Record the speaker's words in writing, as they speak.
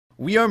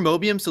We are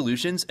Mobium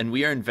Solutions, and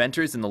we are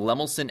inventors in the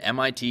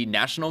Lemelson-MIT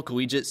National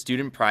Collegiate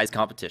Student Prize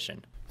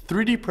Competition.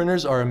 3D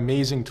printers are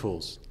amazing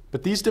tools,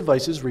 but these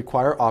devices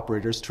require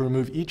operators to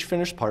remove each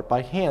finished part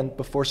by hand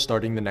before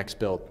starting the next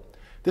build.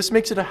 This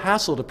makes it a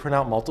hassle to print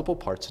out multiple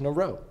parts in a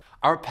row.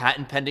 Our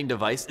patent-pending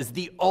device is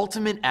the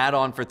ultimate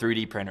add-on for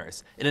 3D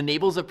printers. It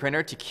enables a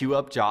printer to queue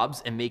up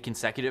jobs and make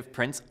consecutive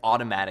prints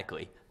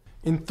automatically.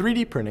 In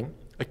 3D printing,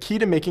 a key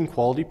to making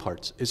quality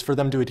parts is for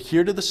them to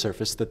adhere to the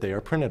surface that they are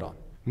printed on.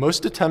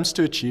 Most attempts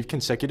to achieve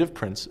consecutive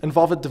prints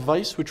involve a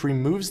device which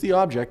removes the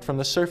object from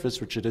the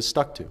surface which it is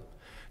stuck to.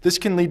 This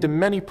can lead to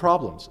many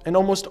problems and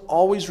almost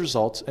always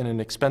results in an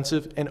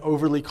expensive and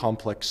overly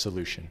complex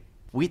solution.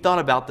 We thought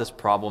about this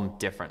problem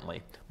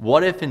differently.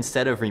 What if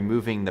instead of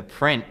removing the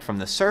print from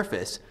the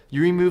surface,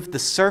 you removed the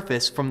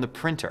surface from the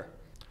printer?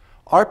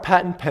 Our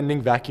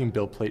patent-pending vacuum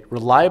build plate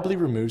reliably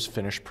removes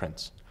finished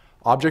prints.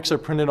 Objects are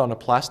printed on a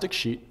plastic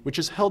sheet which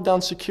is held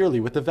down securely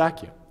with a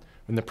vacuum.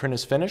 When the print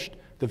is finished,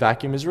 the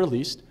vacuum is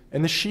released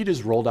and the sheet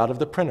is rolled out of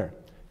the printer.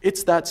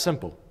 It's that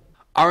simple.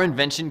 Our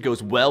invention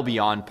goes well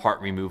beyond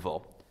part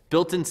removal.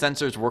 Built-in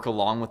sensors work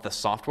along with the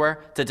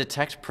software to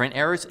detect print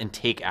errors and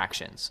take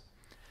actions.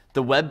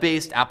 The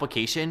web-based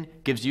application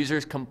gives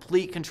users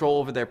complete control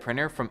over their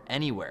printer from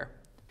anywhere.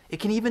 It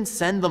can even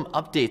send them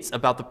updates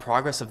about the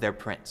progress of their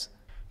prints.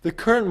 The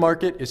current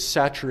market is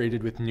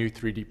saturated with new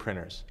 3D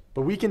printers,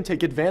 but we can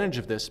take advantage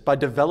of this by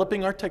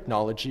developing our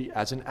technology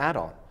as an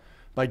add-on.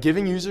 By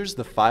giving users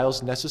the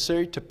files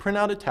necessary to print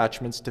out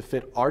attachments to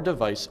fit our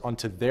device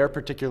onto their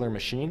particular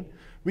machine,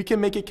 we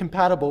can make it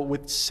compatible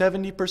with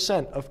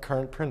 70% of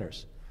current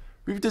printers.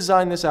 We've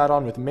designed this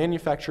add-on with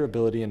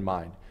manufacturability in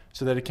mind,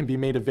 so that it can be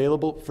made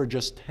available for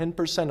just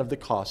 10% of the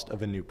cost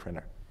of a new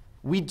printer.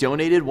 We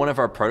donated one of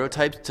our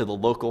prototypes to the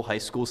local high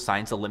school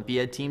Science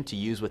Olympiad team to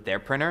use with their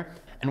printer,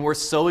 and we're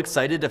so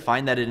excited to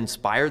find that it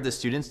inspired the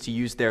students to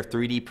use their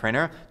 3D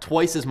printer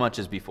twice as much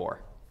as before.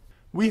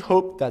 We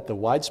hope that the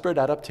widespread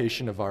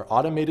adaptation of our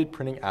automated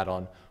printing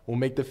add-on will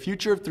make the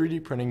future of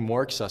 3D printing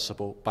more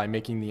accessible by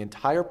making the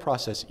entire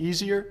process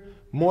easier,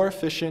 more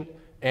efficient,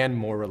 and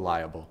more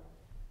reliable.